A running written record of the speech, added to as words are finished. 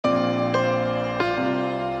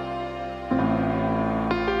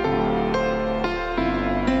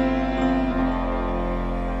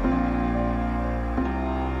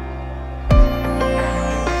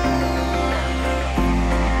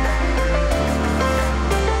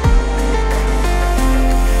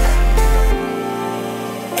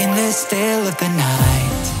still of the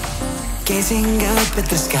night, gazing up at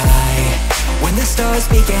the sky. When the stars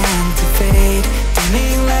began to fade,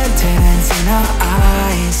 dimming lanterns in our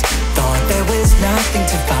eyes, thought there was nothing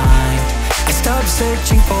to find. I stopped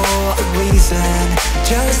searching for a reason,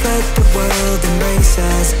 just let the world embrace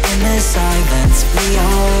us. In the silence, we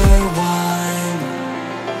are one.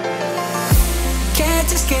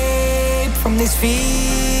 Can't escape from this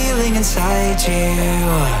feeling inside you.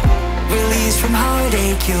 Release from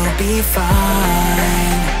heartache, you'll be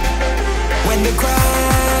fine. When the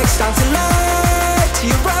cracks start to let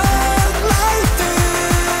you run right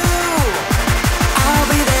through, I'll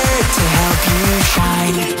be there to help you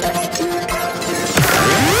shine.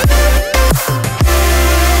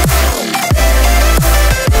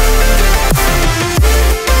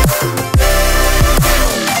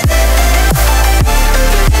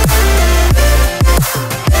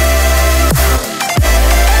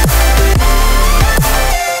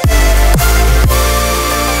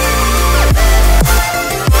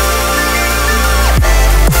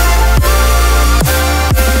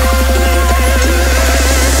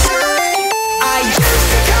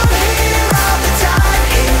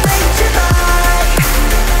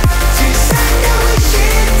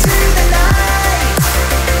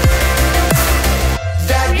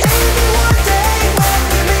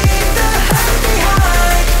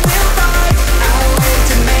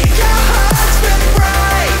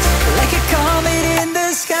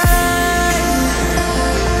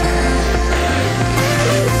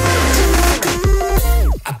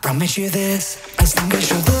 Promise you this, as long as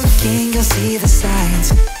you're looking, you'll see the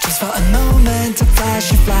signs. Just for a moment, a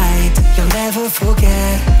flash of light, you'll never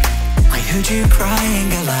forget. I heard you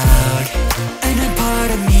crying aloud, and a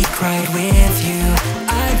part of me cried with you.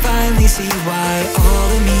 I finally see why all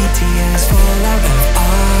the meteors fall out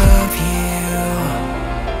of you.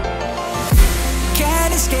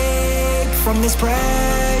 Can't escape from this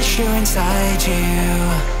pressure inside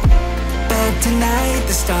you, but tonight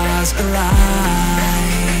the stars align.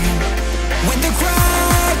 When the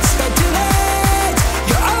cracks start to let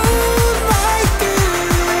your own light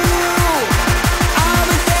through, I'll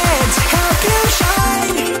be there to help you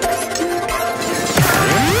shine.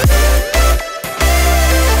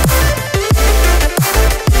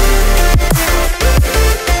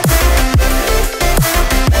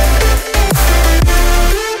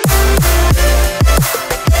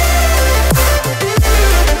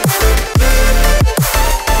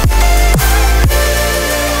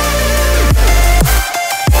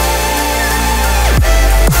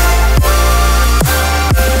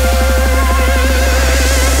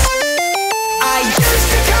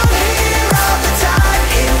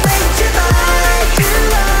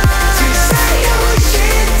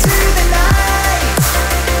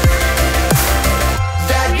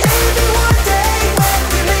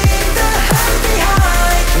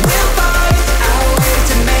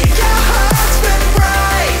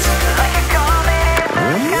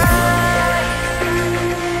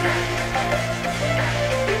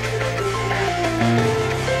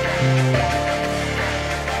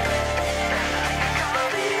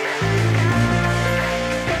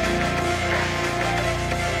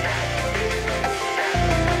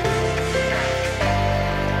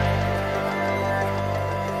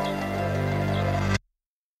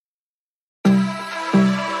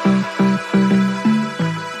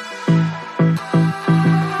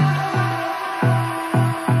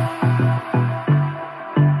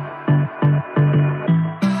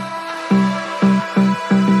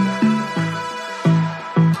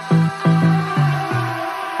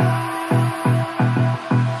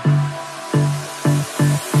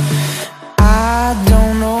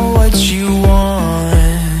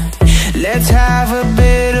 Let's have a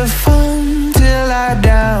bit of fun till I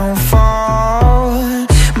downfall.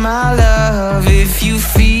 My love, if you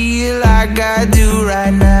feel like I do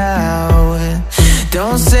right now,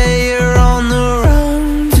 don't say you're on the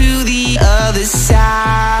run to the other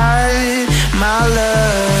side, my love.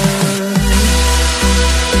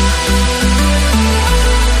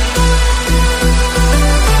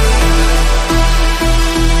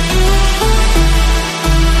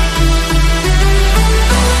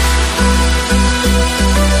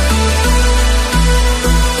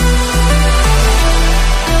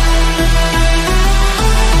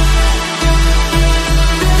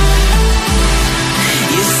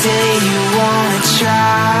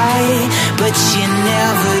 But you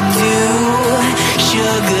never do.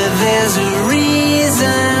 Sugar, there's a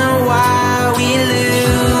reason why we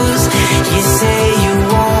lose. You say you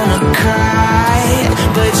wanna cry,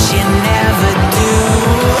 but you never do.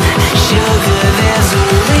 Sugar, there's a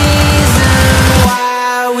reason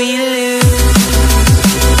why we lose.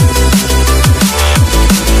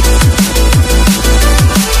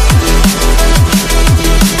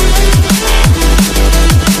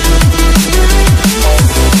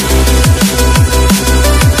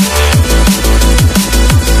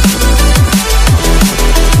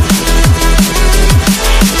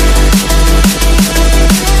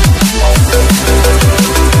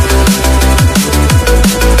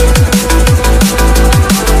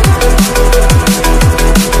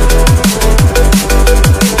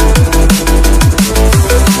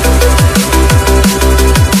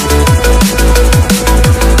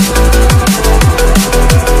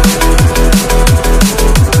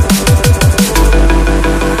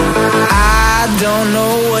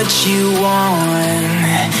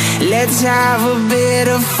 Let's have a bit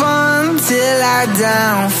of fun till I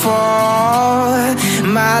downfall.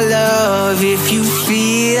 My love, if you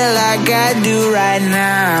feel like I do right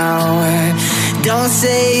now, don't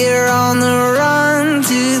say you're on the run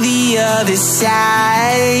to the other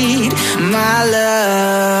side. My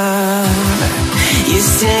love, you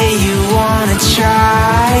say you wanna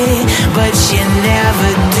try, but you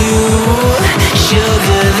never do.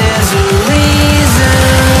 Sugar, there's a reason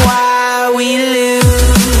why we lose.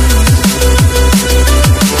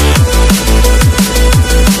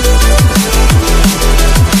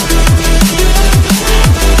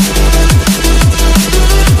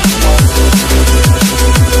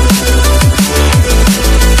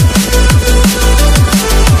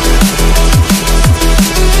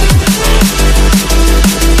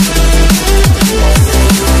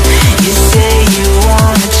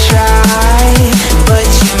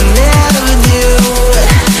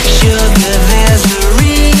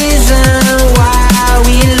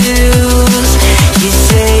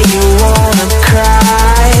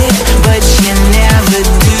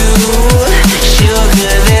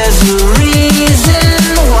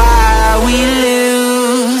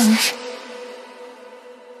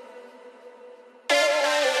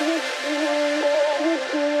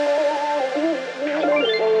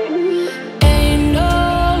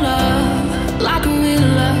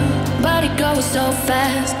 So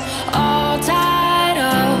fast, all tied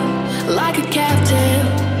up like a captive.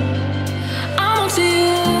 I'm on to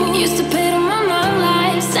you. Used to pay